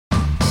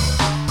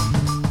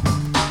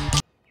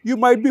You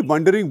might be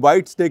wondering why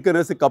it's taken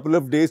us a couple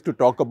of days to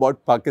talk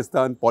about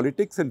Pakistan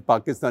politics and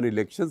Pakistan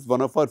elections, one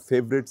of our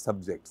favorite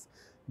subjects.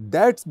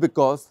 That's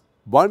because,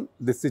 one,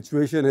 the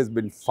situation has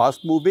been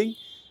fast moving,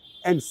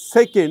 and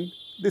second,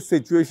 the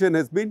situation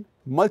has been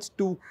much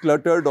too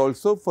cluttered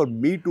also for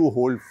me to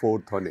hold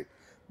forth on it.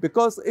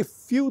 Because a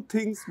few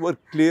things were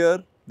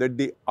clear that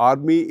the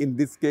army in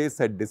this case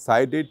had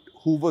decided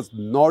who was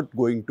not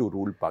going to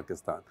rule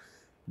Pakistan.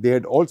 They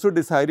had also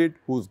decided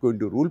who's going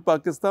to rule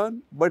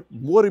Pakistan, but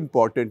more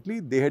importantly,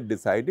 they had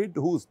decided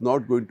who's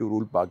not going to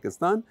rule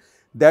Pakistan.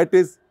 That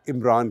is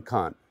Imran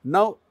Khan.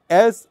 Now,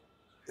 as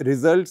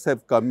results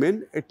have come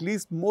in, at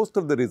least most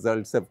of the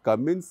results have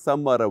come in,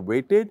 some are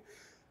awaited.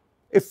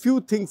 A few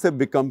things have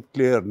become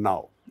clear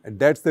now. And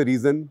that's the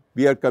reason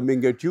we are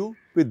coming at you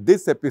with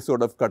this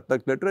episode of Cut the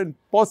Clutter, and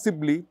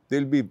possibly there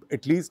will be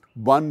at least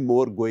one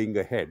more going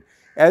ahead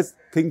as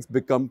things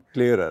become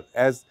clearer,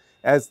 as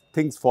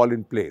things fall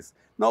in place.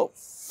 Now,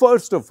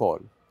 first of all,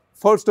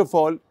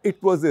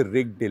 it was a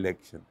rigged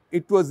election.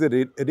 It was a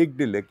rigged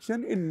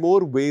election in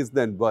more ways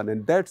than one,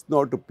 and that's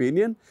not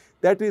opinion,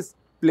 that is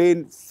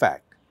plain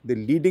fact. The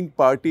leading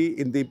party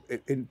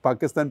in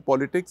Pakistan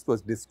politics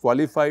was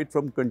disqualified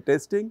from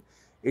contesting.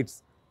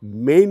 Its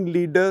main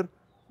leader,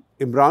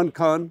 Imran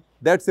Khan,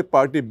 that's a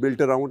party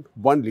built around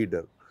one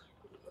leader,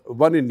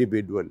 one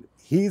individual.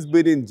 He's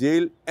been in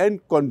jail and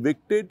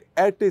convicted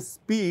at a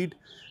speed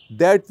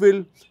that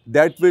will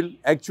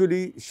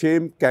actually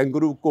shame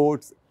kangaroo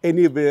courts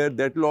anywhere.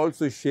 That will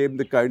also shame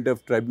the kind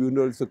of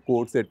tribunals or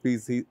courts that we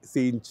see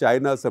in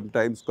China,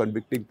 sometimes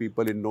convicting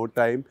people in no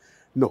time.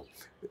 No,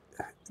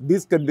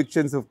 these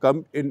convictions have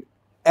come in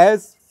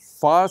as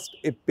fast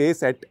a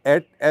pace, at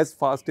as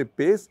fast a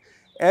pace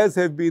as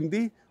have been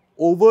the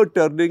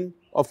overturning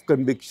of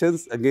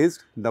convictions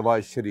against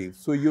Nawaz Sharif.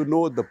 So you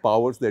know the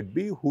powers that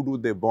be, who do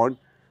they want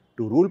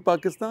to rule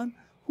Pakistan,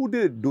 who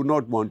they do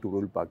not want to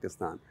rule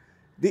Pakistan.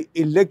 The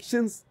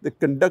elections, the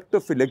conduct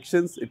of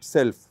elections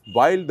itself,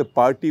 while the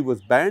party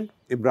was banned,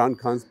 Imran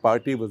Khan's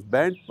party was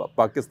banned,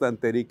 Pakistan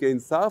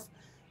Tehreek-e-Insaf,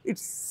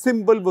 its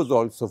symbol was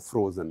also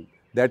frozen.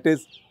 That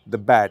is the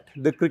bat,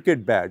 the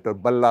cricket bat, or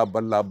balla,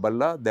 balla,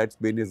 balla, that's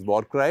been his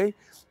war cry.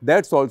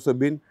 That's also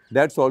been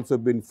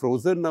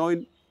frozen. Now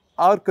in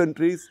our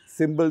countries,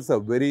 symbols are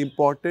very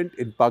important.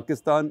 In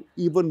Pakistan,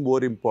 even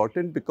more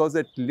important, because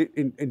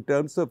in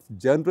terms of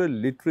general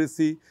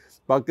literacy,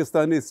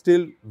 Pakistan is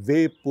still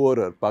way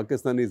poorer.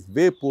 Pakistan is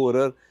way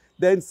poorer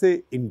than,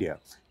 say, India.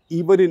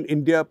 Even in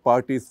India,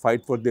 parties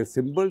fight for their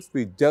symbols.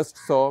 We just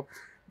saw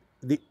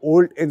the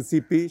old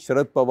NCP,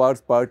 Sharad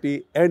Pawar's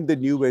party, and the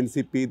new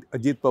NCP,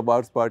 Ajit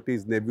Pawar's party,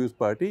 his nephew's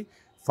party,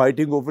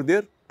 fighting over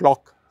their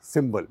clock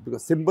symbol.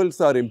 Because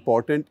symbols are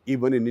important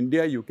even in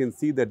India. You can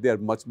see that they are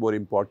much more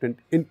important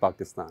in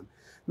Pakistan.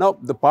 Now,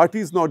 the party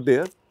is not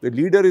there, the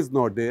leader is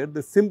not there,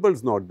 the symbol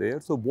is not there.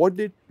 So what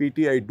did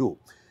PTI do?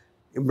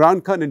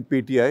 Imran Khan and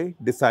PTI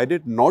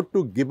decided not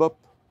to give up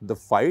the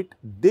fight.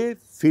 They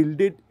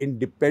fielded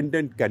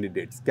independent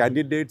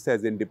candidates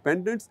as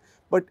independents,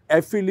 but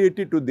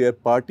affiliated to their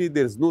party.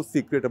 There is no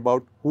secret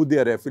about who they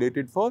are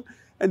affiliated for,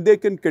 and they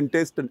can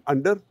contest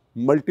under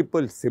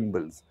multiple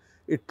symbols.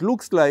 It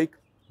looks like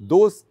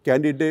those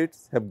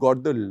candidates have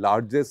got the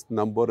largest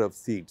number of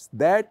seats.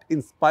 That,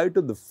 in spite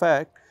of the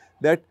fact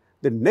that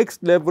the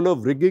next level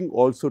of rigging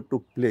also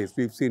took place.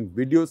 We've seen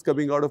videos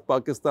coming out of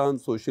Pakistan.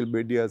 Social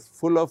media is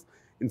full of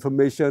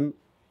information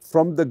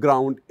from the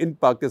ground in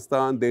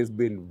Pakistan. There's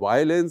been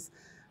violence.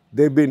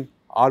 There have been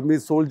army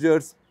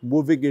soldiers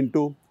moving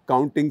into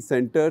counting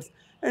centers.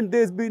 And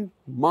there's been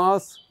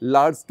mass,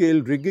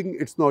 large-scale rigging.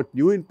 It's not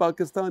new in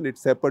Pakistan.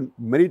 It's happened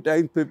many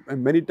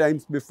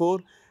times before.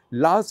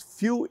 Last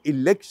few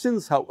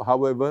elections,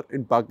 however,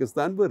 in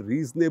Pakistan were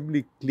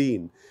reasonably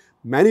clean.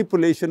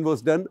 Manipulation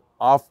was done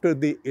after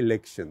the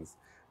elections.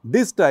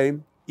 This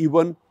time,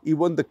 even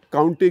the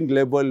counting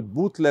level,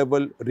 booth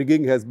level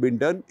rigging has been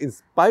done. In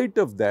spite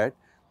of that,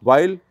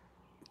 while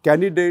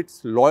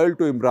candidates loyal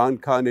to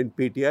Imran Khan and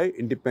PTI,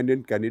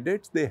 independent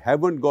candidates, they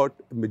haven't got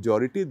a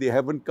majority. They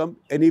haven't come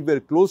anywhere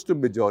close to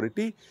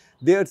majority.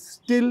 They are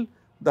still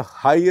the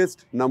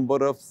highest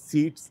number of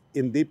seats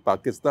in the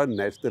Pakistan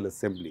National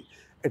Assembly.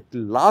 At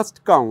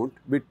last count,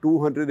 with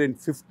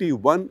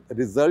 251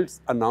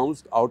 results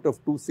announced out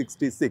of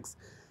 266,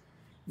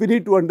 we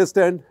need to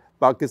understand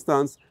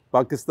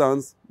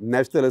Pakistan's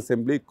National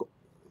Assembly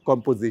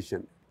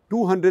composition.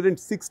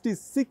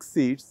 266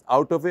 seats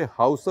out of a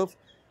house of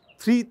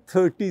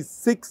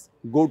 336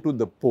 go to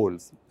the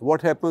polls.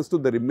 What happens to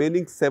the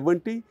remaining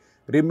 70?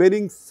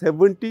 Remaining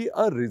 70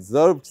 are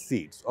reserved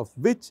seats, of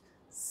which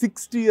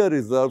 60 are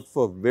reserved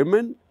for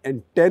women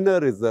and 10 are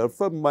reserved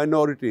for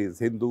minorities,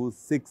 Hindus,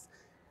 Sikhs,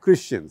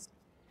 Christians.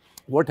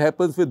 What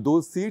happens with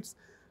those seats?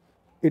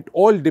 It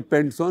all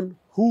depends on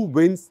who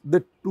wins the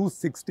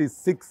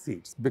 266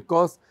 seats,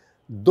 because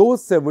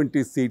those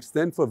 70 seats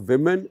then for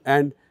women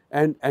and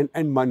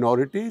and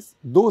minorities,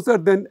 those are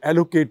then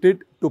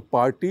allocated to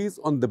parties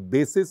on the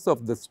basis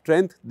of the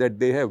strength that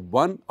they have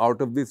won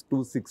out of these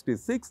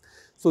 266.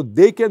 So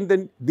they can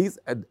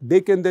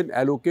then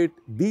allocate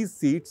these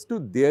seats to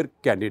their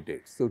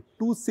candidates. So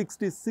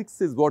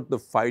 266 is what the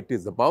fight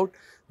is about.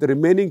 The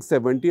remaining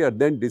 70 are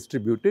then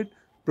distributed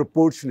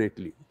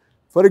proportionately.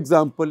 For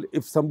example,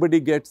 if somebody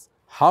gets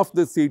half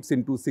the seats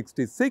in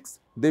 266,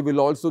 they will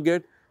also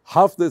get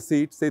half the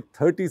seats, say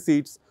 30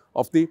 seats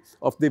of the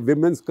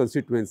women's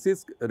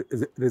constituencies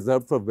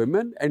reserved for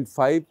women and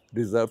 5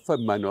 reserved for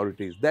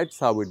minorities. That's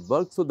how it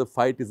works. So the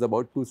fight is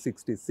about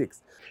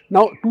 266.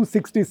 Now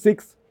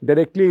 266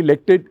 directly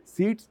elected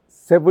seats,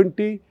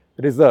 70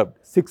 reserved,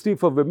 60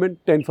 for women,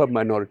 10 for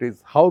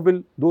minorities. How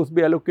will those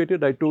be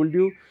allocated? I told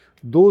you,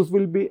 those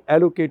will be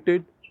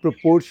allocated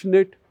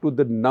proportionate to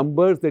the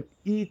numbers that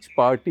each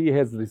party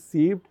has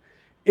received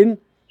in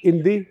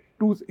the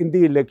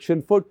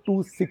election for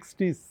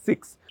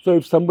 266. So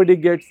if somebody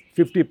gets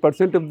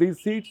 50% of these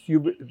seats,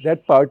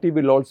 that party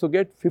will also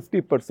get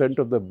 50%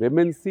 of the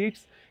women's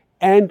seats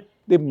and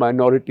the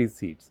minority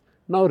seats.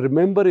 Now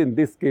remember, in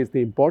this case,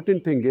 the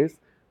important thing is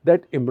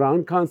that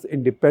Imran Khan's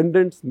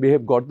independents may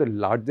have got the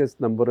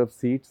largest number of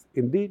seats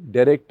in the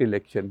direct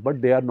election,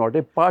 but they are not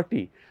a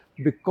party.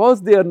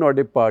 Because they are not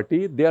a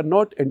party, they are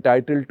not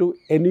entitled to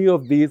any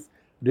of these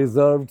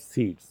reserved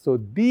seats. So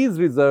these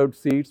reserved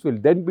seats will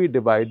then be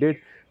divided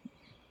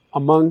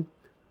among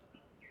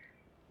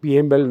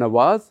PML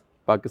Nawaz,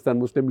 Pakistan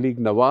Muslim League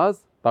Nawaz,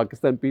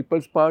 Pakistan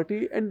People's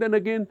Party, and then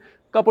again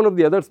a couple of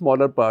the other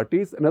smaller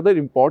parties. Another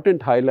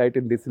important highlight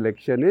in this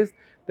election is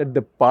that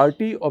the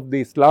party of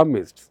the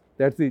Islamists,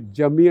 that's the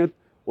Jamiat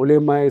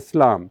Ulema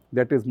Islam,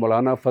 that is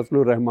Maulana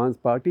Fazlur Rahman's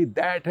party,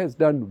 that has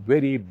done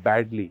very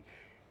badly.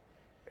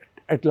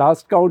 At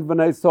last count, when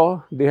I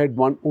saw, they had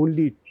won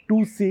only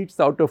 2 seats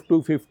out of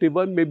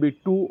 251, maybe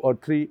 2 or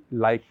 3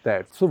 like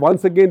that. So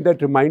once again,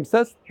 that reminds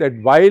us that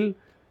while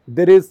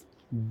there is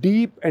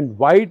deep and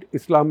wide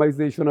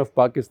Islamization of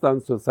Pakistan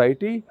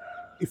society,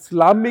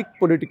 Islamic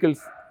political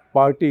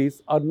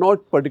parties are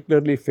not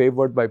particularly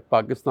favored by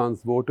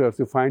Pakistan's voters.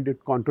 You find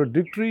it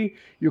contradictory,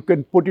 you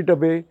can put it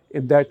away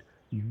in that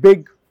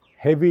big,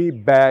 heavy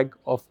bag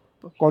of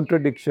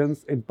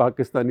contradictions in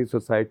Pakistani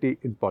society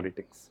in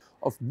politics.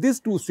 Of this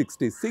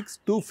 266,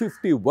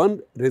 251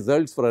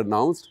 results were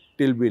announced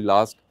till we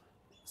last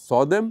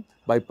saw them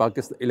by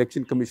Pakistan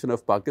Election Commission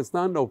of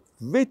Pakistan, of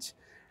which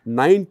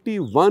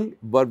 91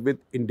 were with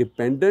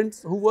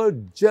independents who were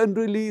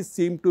generally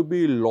seemed to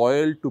be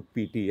loyal to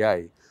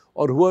PTI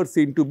or who are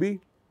seen to be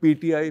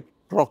PTI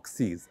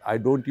proxies. I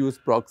don't use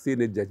proxy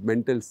in a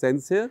judgmental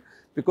sense here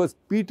because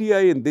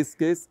PTI in this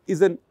case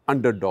is an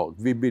underdog.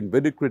 We've been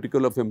very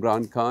critical of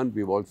Imran Khan.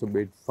 We've also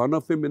made fun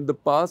of him in the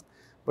past.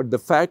 But the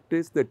fact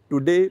is that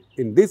today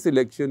in this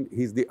election,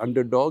 he's the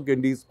underdog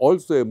and he's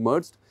also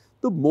emerged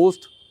the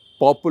most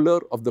popular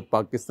of the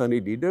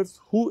Pakistani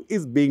leaders who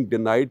is being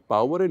denied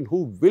power and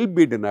who will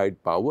be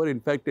denied power. In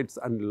fact, it's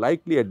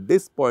unlikely at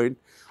this point,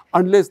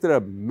 unless there are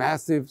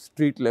massive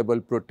street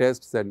level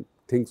protests and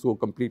things go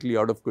completely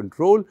out of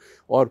control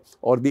or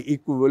the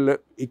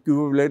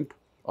equivalent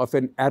of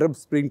an Arab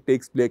Spring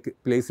takes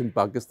place in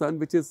Pakistan,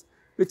 which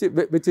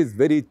is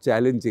very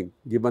challenging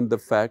given the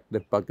fact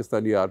that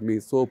Pakistani army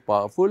is so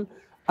powerful.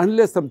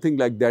 Unless something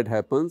like that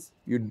happens,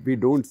 we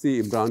don't see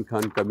Imran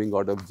Khan coming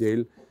out of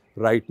jail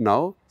right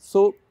now.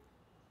 So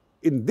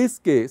in this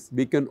case,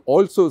 we can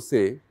also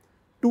say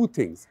 2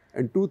 things.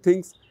 And 2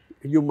 things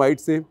you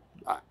might say,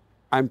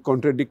 I'm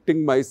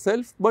contradicting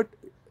myself, but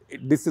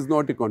this is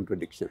not a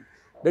contradiction.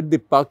 That the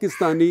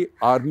Pakistani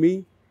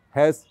army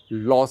has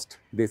lost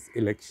this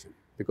election.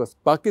 Because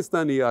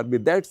Pakistani army,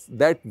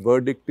 that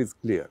verdict is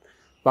clear.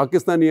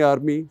 Pakistani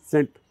army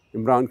sent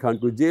Imran Khan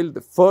to jail.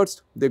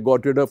 First, they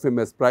got rid of him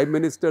as Prime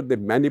Minister. They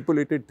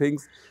manipulated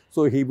things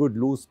so he would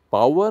lose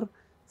power.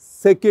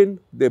 Second,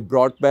 they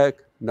brought back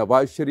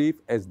Nawaz Sharif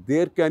as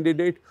their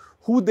candidate,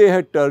 who they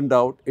had turned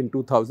out in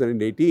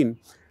 2018.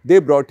 They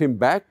brought him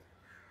back.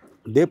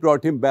 They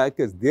brought him back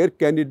as their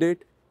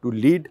candidate to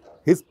lead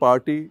his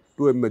party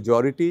to a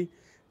majority.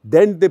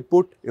 Then they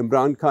put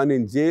Imran Khan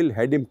in jail,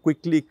 had him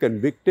quickly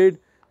convicted.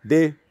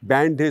 They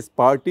banned his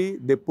party.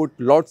 They put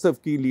lots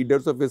of key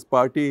leaders of his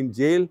party in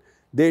jail.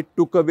 They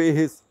took away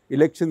his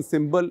election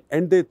symbol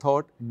and they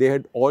thought they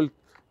had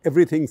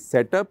everything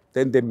set up.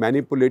 Then they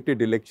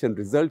manipulated election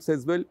results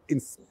as well. In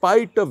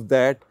spite of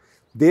that,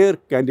 their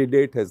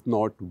candidate has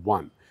not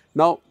won.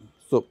 Now,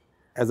 so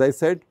as I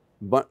said,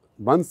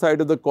 one side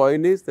of the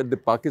coin is that the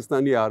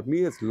Pakistani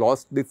army has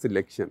lost this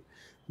election.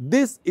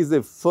 This is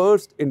a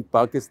first in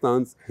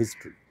Pakistan's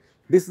history.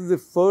 This is a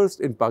first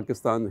in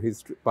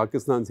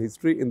Pakistan's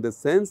history in the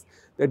sense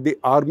that the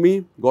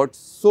army got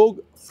so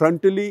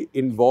frontally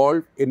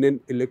involved in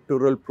an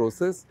electoral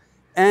process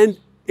and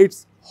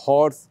its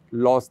horse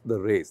lost the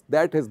race.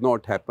 That has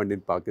not happened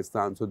in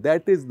Pakistan. So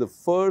that is the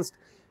first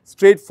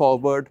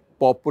straightforward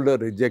popular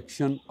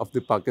rejection of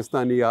the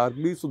Pakistani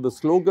army. So the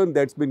slogan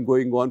that's been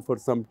going on for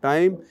some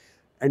time,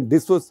 And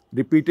this was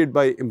repeated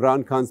by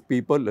Imran Khan's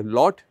people a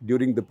lot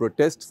during the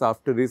protests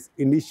after his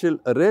initial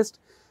arrest.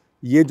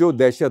 ये जो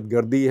दहशत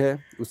गर्दी है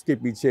उसके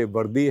पीछे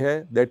वर्दी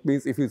है. That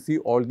means if you see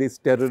all this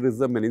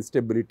terrorism and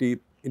instability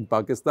in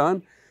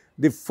Pakistan,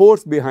 the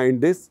force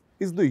behind this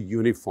is the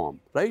uniform,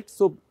 right?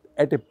 So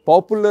at a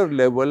popular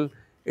level,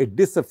 a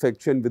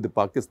disaffection with the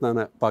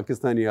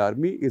Pakistani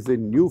army is a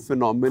new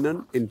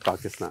phenomenon in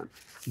Pakistan.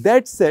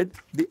 That said,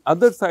 the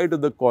other side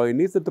of the coin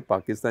is that the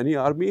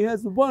Pakistani army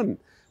has won.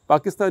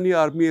 Pakistani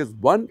army has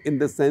won in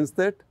the sense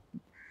that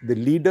the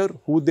leader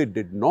who they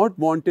did not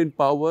want in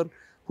power,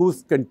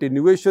 whose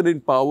continuation in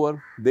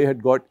power they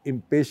had got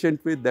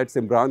impatient with, that's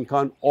Imran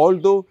Khan,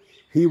 although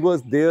he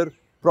was their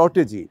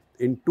protege.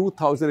 In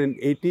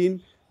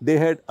 2018, they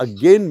had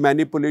again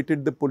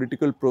manipulated the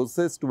political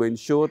process to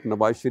ensure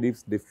Nawaz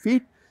Sharif's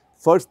defeat.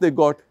 First, they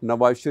got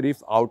Nawaz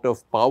Sharif out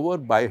of power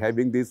by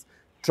having these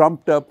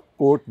trumped up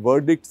court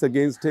verdicts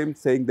against him,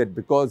 saying that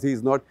because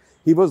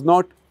he was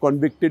not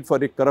convicted for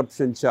a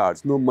corruption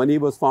charge, no money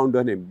was found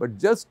on him, but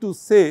just to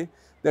say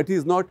that he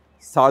is not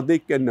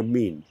Sadiq and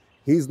Amin,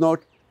 he is not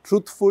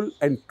truthful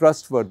and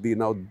trustworthy.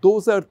 Now,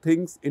 those are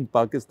things in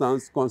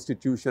Pakistan's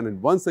constitution,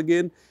 and once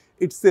again,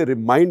 it's a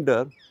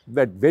reminder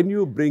that when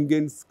you bring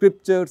in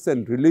scriptures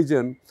and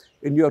religion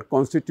in your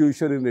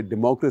constitution in a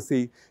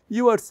democracy,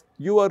 you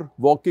are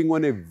walking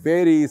on a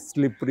very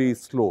slippery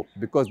slope,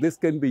 because this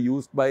can be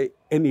used by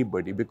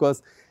anybody,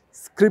 because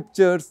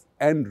scriptures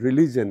and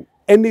religion,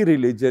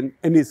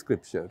 any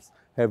scriptures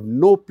have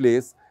no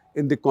place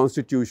in the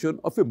constitution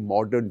of a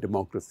modern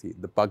democracy.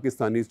 The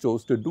Pakistanis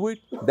chose to do it.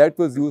 That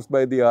was used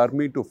by the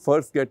army to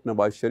first get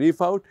Nawaz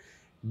Sharif out.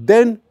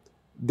 Then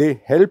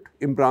they helped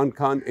Imran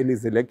Khan in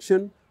his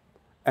election,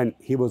 and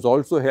he was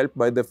also helped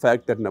by the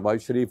fact that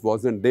Nawaz Sharif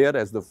wasn't there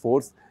as the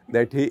force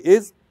that he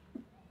is.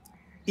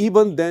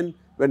 Even then,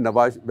 when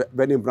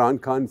Imran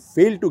Khan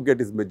failed to get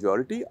his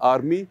majority,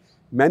 army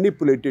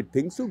manipulated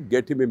things to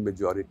get him a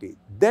majority.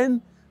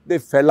 Then they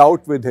fell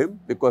out with him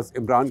because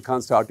Imran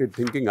Khan started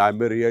thinking,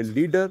 I'm a real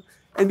leader.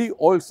 And he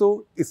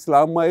also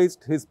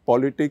Islamized his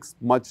politics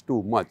much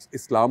too much.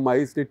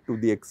 Islamized it to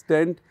the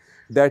extent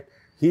that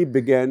he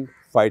began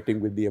fighting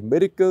with the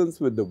Americans,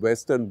 with the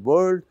Western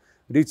world,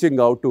 reaching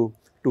out to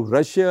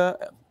Russia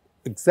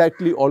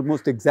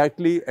almost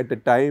exactly at the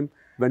time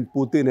when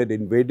Putin had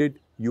invaded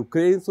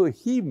Ukraine. So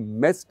he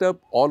messed up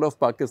all of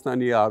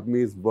Pakistani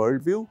army's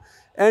worldview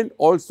and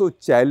also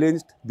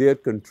challenged their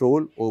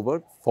control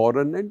over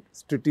foreign and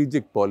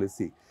strategic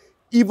policy.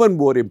 Even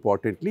more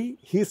importantly,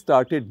 he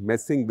started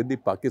messing with the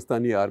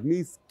Pakistani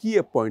army's key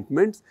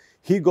appointments.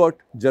 He got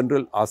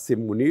General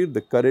Asim Munir, the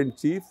current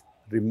chief,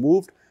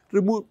 removed.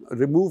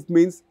 Removed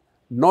means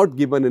not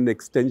given an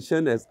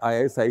extension as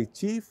ISI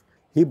chief.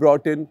 He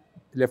brought in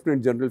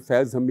Lieutenant General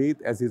Faiz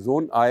Hamid as his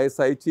own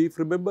ISI chief.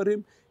 Remember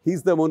him?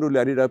 He's the one who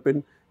landed up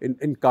in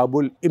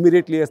Kabul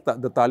immediately as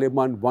the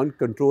Taliban won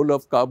control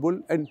of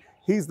Kabul, and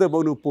he's the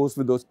one who posed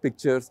with those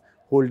pictures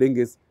holding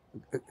his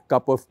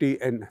cup of tea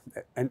and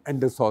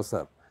the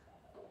saucer.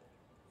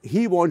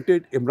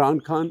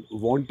 Imran Khan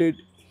wanted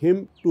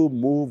him to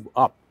move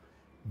up,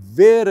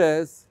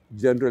 whereas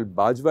General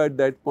Bajwa at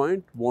that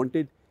point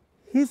wanted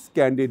his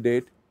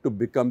candidate to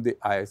become the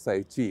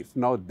ISI chief.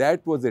 Now,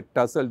 that was a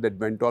tussle that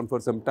went on for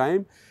some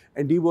time,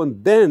 and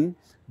even then,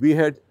 we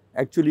had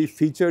actually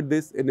featured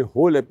this in a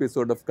whole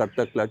episode of Cut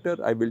the Clutter.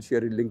 I will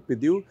share a link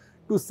with you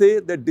to say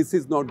that this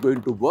is not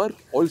going to work.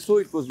 Also,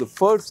 it was the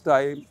first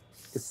time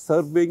a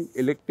serving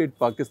elected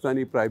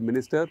Pakistani Prime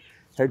Minister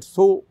had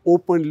so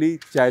openly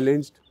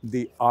challenged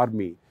the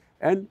army.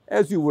 And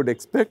as you would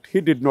expect,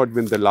 he did not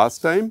win the last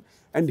time,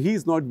 and he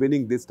is not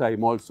winning this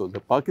time also. The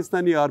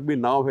Pakistani army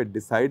now had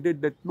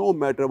decided that no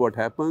matter what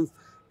happens,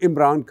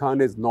 Imran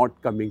Khan is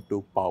not coming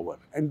to power,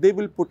 and they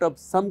will put up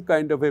some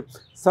kind of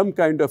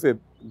a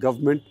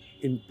government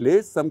in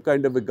place, some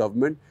kind of a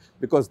government,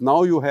 because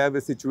now you have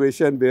a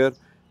situation where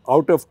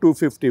out of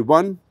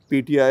 251,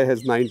 PTI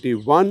has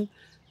 91,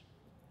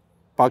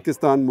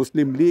 Pakistan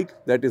Muslim League,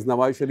 that is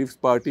Nawaz Sharif's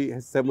party,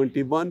 has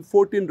 71.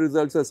 14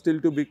 results are still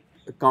to be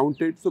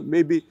counted. So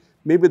maybe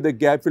the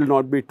gap will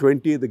not be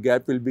 20, the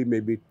gap will be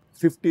maybe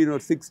 15 or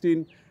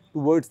 16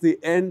 towards the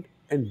end.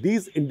 And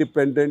these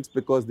independents,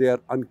 because they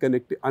are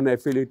unconnected,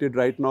 unaffiliated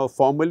right now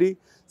formally,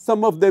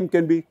 some of them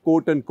can be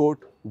quote unquote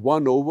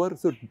won over.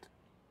 So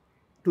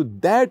to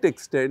that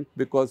extent,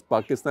 because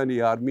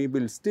Pakistani army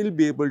will still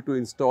be able to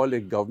install a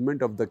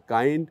government of the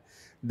kind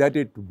that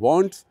it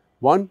wants.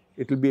 One,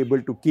 it will be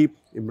able to keep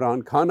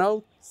Imran Khan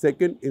out.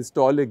 Second,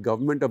 install a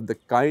government of the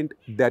kind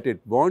that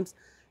it wants.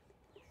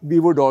 We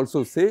would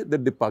also say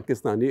that the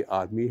Pakistani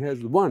army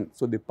has won.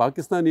 So the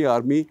Pakistani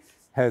army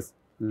has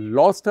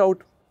lost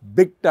out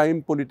big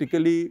time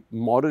politically,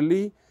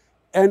 morally,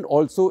 and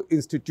also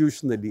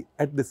institutionally.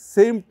 At the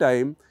same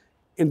time,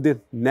 in the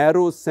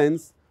narrow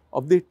sense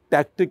of the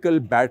tactical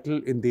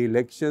battle in the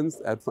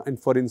elections and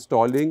for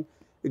installing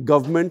a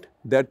government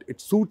that it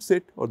suits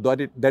it or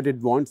that it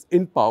wants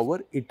in power,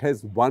 it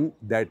has won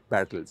that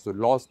battle. So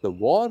lost the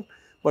war,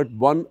 but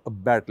won a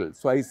battle.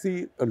 So I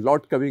see a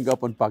lot coming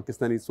up on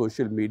Pakistani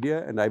social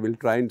media, and I will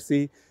try and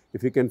see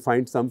if we can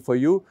find some for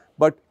you.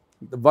 But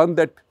the one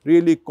that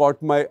really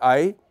caught my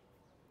eye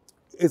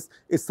is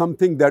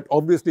something that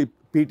obviously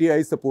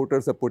PTI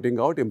supporters are putting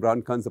out,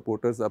 Imran Khan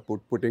supporters are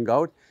putting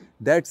out,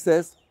 that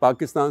says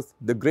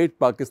the great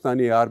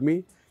Pakistani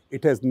army,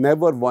 it has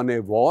never won a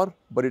war,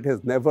 but it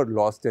has never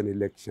lost an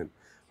election,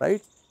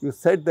 right? You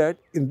said that.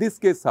 In this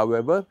case,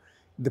 however,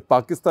 the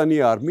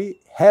Pakistani army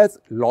has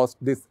lost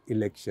this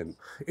election.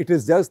 It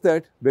is just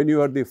that when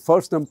you are the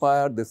first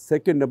umpire, the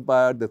second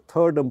umpire, the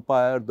third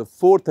umpire, the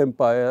fourth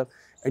umpire,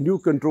 and you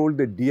control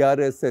the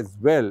DRS as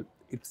well,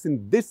 it's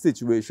in this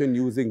situation,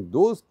 using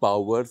those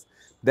powers,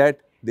 that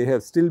they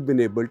have still been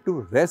able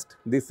to wrest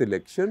this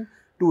election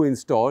to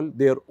install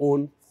their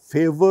own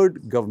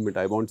favored government.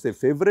 I won't say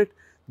favorite,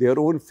 their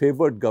own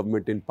favored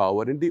government in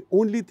power. And the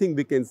only thing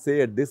we can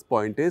say at this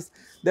point is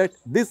that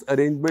this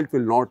arrangement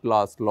will not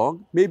last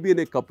long. Maybe in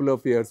a couple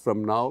of years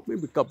from now,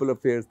 maybe a couple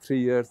of years, 3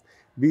 years,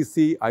 we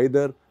see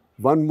either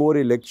one more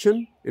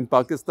election in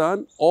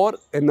Pakistan or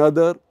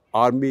another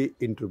army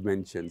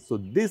intervention. So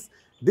this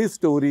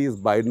story is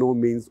by no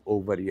means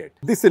over yet.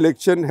 This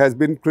election has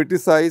been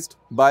criticized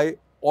by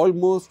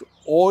almost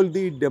all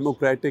the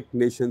democratic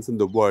nations in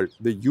the world,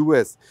 the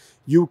US,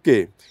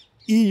 UK,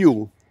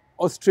 EU,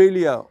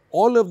 Australia.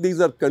 All of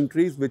these are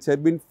countries which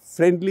have been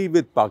friendly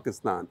with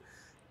Pakistan,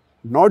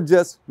 not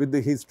just with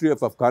the history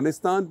of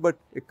Afghanistan, but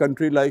a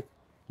country like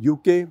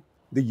UK,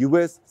 the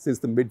US since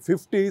the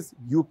mid-50s,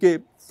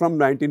 UK from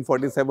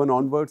 1947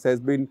 onwards has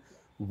been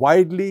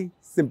widely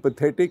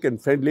sympathetic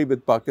and friendly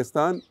with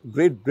Pakistan.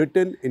 Great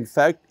Britain, in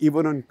fact,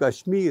 even on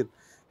Kashmir,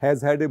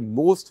 has had a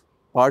most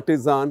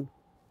partisan,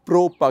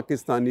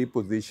 pro-Pakistani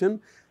position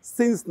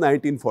since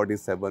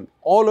 1947.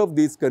 All of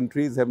these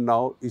countries have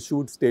now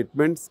issued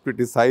statements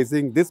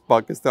criticizing this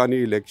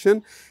Pakistani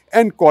election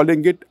and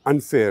calling it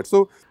unfair.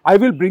 So I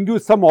will bring you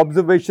some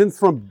observations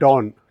from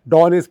Dawn.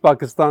 Dawn is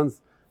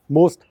Pakistan's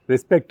most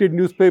respected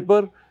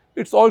newspaper.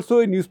 It's also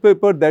a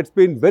newspaper that's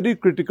been very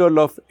critical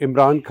of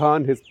Imran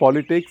Khan, his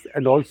politics,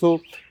 and also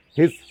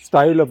his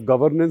style of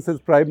governance as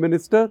Prime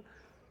Minister.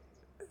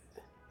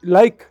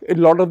 Like a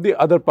lot of the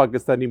other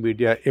Pakistani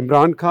media,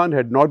 Imran Khan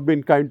had not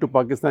been kind to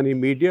Pakistani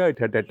media. It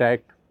had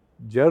attacked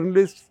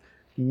journalists,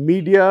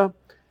 media,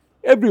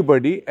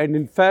 everybody. And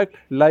in fact,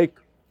 like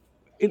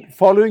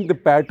following the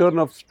pattern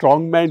of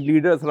strongman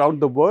leaders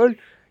around the world,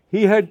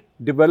 he had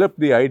developed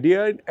the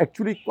idea and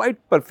actually quite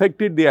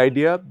perfected the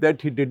idea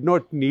that he did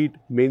not need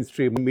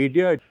mainstream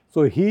media.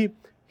 So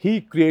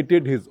he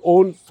created his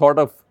own sort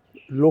of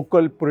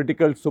local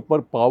political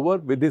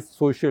superpower with his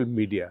social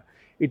media.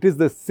 It is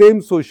the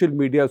same social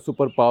media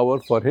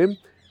superpower for him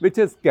which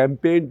has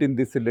campaigned in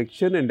this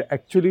election and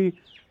actually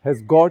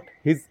has got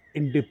his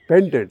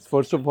independents.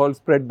 First of all,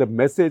 spread the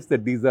message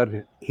that these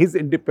are his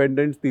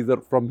independents, these are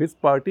from his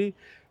party,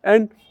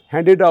 and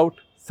handed out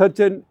such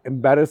an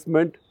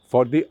embarrassment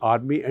for the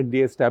army and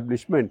the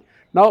establishment.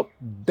 Now,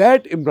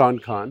 that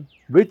Imran Khan,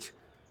 which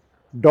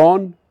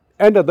Dawn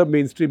and other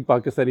mainstream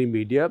Pakistani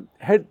media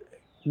had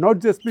not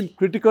just been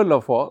critical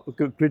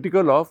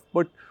of,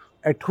 but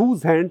at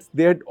whose hands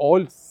they had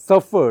all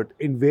suffered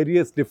in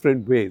various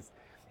different ways.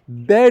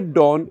 That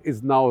Dawn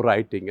is now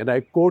writing, and I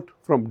quote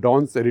from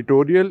Dawn's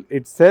editorial.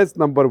 It says,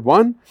 number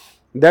one,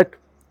 that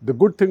the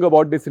good thing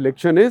about this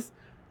election is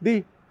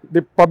the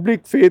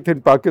public faith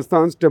in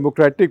Pakistan's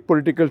democratic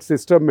political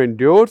system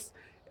endures,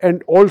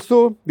 and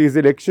also these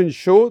elections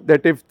show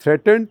that if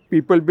threatened,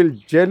 people will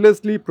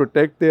jealously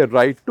protect their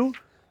right to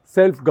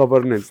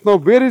self-governance. Now,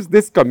 where is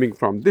this coming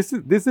from? This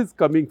is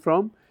coming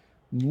from,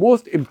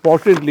 most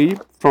importantly,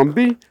 from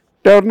the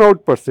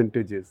turnout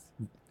percentages.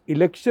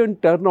 Election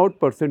turnout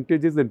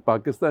percentages in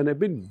Pakistan have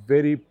been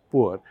very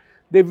poor.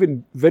 They've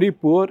been very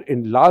poor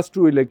in last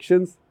two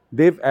elections.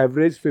 They've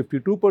averaged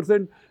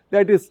 52%.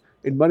 That is,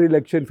 in one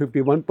election,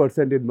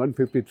 51%, in one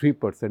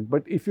 53%.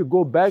 But if you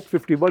go back,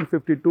 51,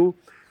 52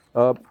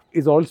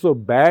 is also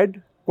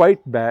bad, quite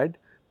bad,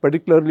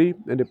 particularly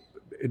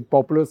in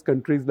populous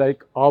countries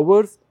like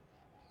ours,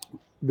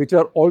 which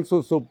are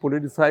also so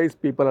politicized.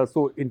 People are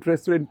so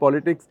interested in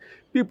politics.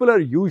 People are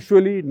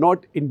usually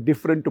not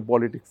indifferent to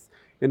politics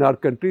in our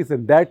countries,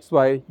 and that's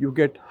why you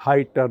get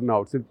high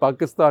turnouts. In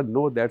Pakistan,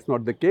 no, that's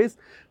not the case,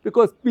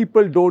 because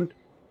people don't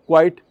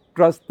quite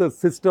trust the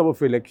system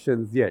of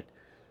elections yet.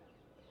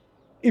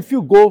 If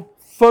you go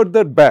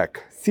further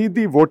back, see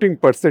the voting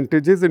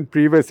percentages in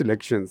previous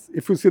elections.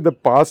 If you see the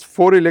past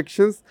four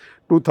elections,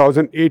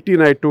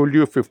 2018, I told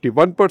you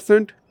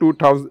 51%,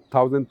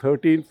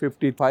 2013,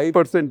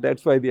 55%,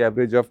 that's why the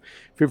average of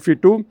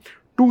 52.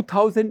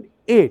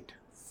 2008,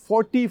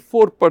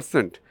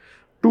 44%,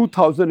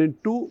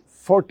 2002,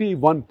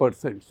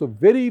 41%. So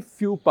very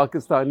few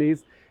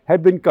Pakistanis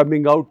have been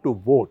coming out to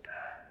vote.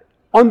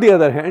 On the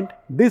other hand,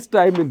 this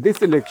time in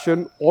this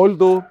election,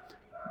 although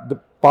the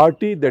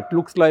party that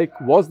looks like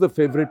was the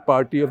favorite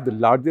party of the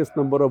largest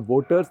number of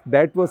voters,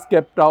 that was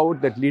kept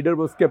out, that leader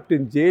was kept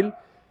in jail,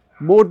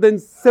 more than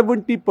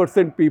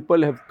 70%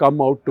 people have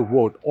come out to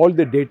vote. All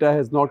the data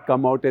has not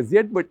come out as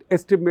yet, but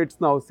estimates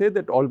now say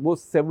that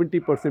almost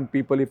 70%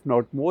 people, if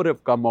not more,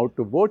 have come out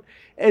to vote.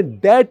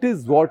 And that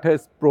is what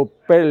has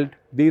propelled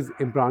these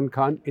Imran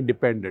Khan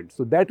independents.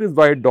 So that is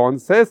why Dawn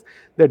says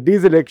that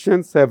these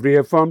elections have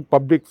reaffirmed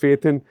public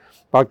faith in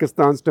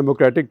Pakistan's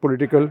democratic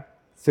political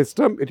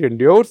system, it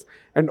endures,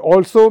 and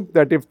also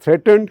that if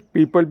threatened,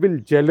 people will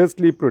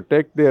jealously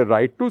protect their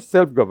right to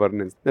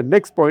self-governance. The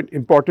next point,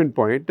 important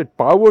point, that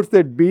powers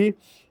that be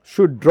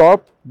should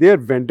drop their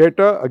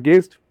vendetta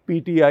against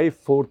PTI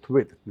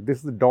forthwith.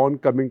 This is Dawn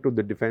coming to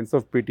the defense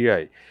of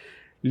PTI.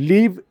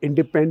 Leave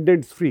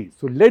independents free.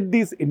 So let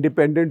these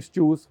independents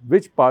choose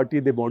which party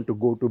they want to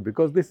go to,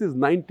 because this is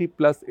 90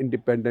 plus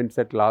independents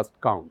at last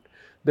count,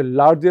 the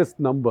largest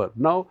number.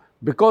 Now,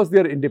 because they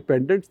are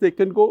independents, they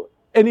can go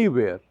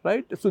anywhere,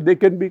 right? So they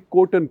can be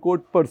quote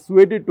unquote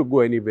persuaded to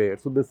go anywhere.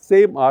 So the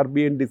same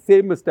army and the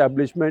same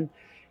establishment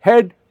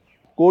had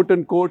quote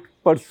unquote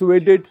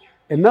persuaded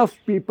enough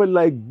people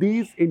like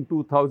these in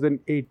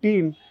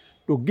 2018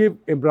 to give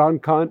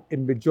Imran Khan a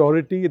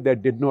majority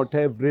that did not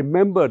have.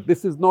 Remember,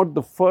 this is not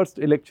the first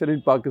election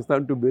in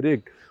Pakistan to be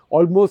rigged.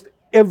 Almost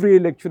every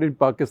election in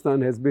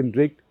Pakistan has been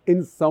rigged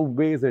in some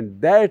ways,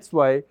 and that's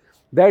why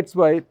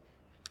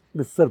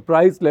the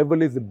surprise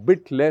level is a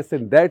bit less,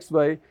 and that's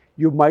why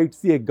you might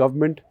see a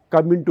government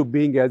come into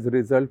being as a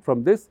result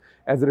of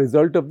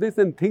this,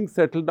 and things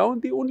settle down.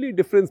 The only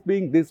difference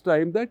being this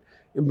time that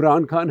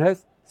Imran Khan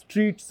has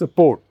street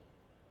support.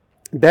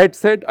 That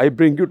said, I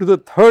bring you to the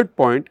third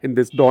point in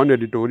this Dawn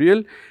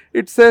editorial.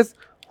 It says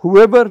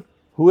whoever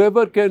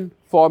can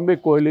form a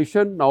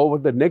coalition, now over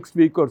the next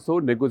week or so,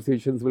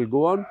 negotiations will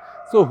go on.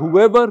 So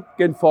whoever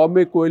can form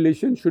a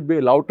coalition should be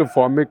allowed to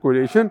form a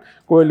coalition.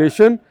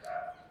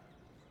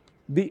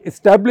 The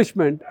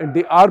establishment and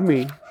the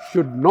army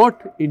should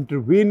not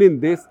intervene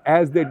in this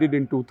as they did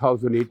in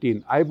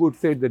 2018. I would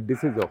say that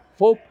this is a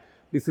hope.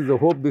 This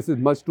is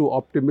much too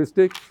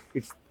optimistic.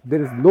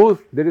 There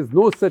is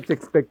no such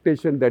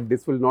expectation that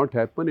this will not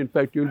happen. In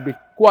fact, you can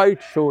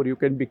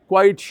be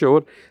quite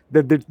sure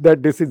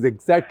that this is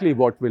exactly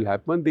what will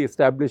happen. The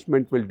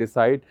establishment will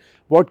decide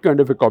what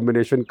kind of a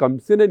combination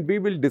comes in, and we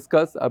will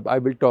discuss. I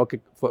will talk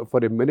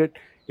for a minute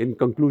in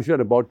conclusion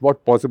about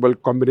what possible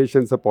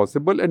combinations are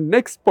possible. And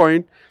next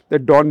point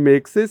that Dawn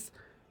makes is,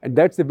 and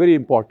that's a very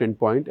important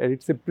point, and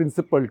it's a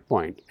principled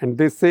point. And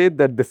they say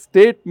that the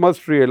state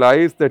must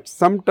realize that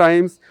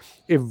sometimes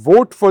a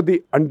vote for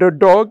the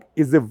underdog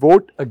is a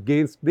vote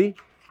against the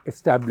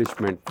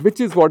establishment, which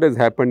is what has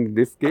happened in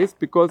this case,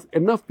 because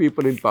enough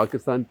people in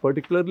Pakistan,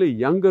 particularly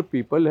younger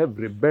people, have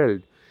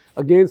rebelled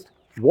against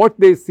what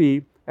they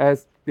see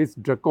as this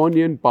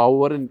draconian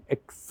power and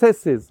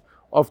excesses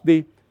of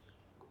the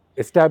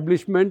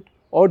establishment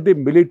or the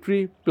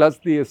military plus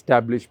the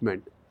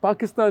establishment.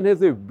 Pakistan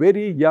has a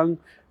very young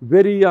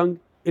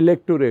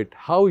electorate.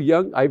 How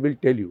young? I will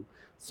tell you.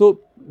 So,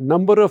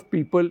 number of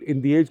people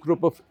in the age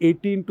group of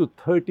 18 to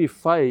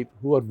 35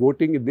 who are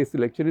voting in this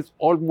election is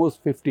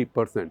almost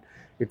 50%.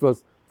 It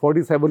was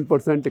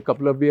 47% a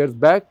couple of years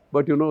back,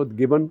 but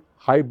given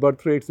high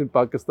birth rates in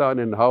Pakistan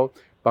and how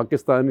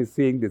Pakistan is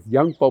seeing this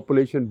young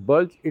population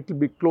bulge, it will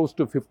be close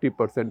to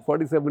 50%.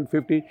 47,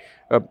 50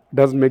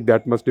 doesn't make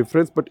that much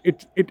difference, but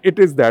it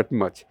is that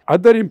much.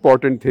 Other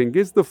important thing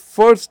is the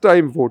first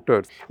time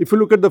voters. If you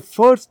look at the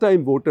first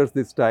time voters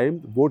this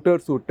time,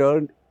 voters who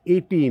turned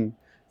 18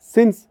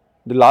 since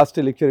the last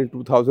election in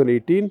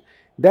 2018,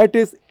 that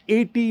is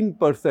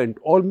 18%,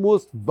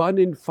 almost 1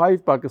 in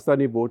 5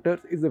 Pakistani voters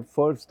is a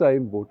first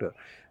time voter.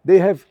 They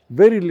have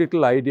very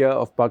little idea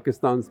of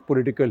Pakistan's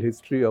political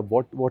history, of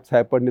what's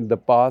happened in the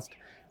past.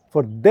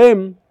 For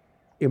them,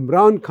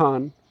 Imran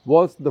Khan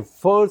was the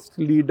first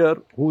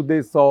leader who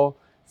they saw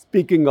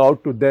speaking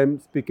out to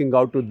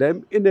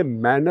them in a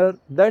manner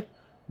that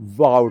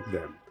wowed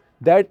them,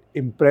 that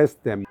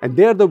impressed them. And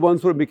they are the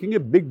ones who are making a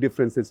big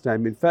difference this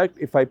time. In fact,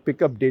 if I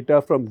pick up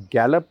data from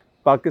Gallup,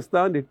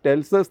 Pakistan, it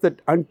tells us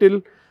that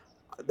until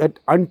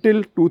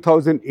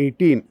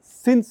 2018,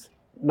 since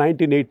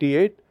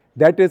 1988,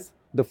 that is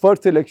the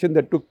first election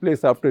that took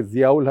place after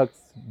Ziaul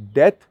Haq's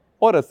death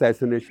or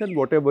assassination,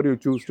 whatever you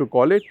choose to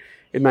call it,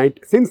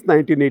 since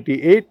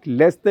 1988,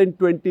 less than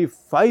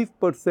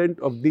 25%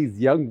 of these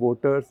young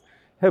voters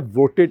have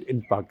voted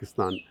in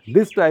Pakistan.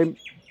 This time,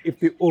 if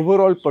the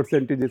overall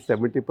percentage is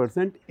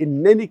 70%,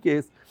 in any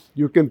case,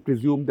 you can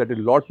presume that a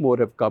lot more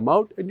have come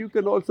out, and you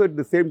can also at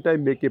the same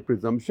time make a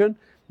presumption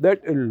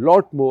that a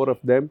lot more of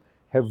them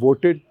have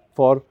voted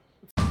for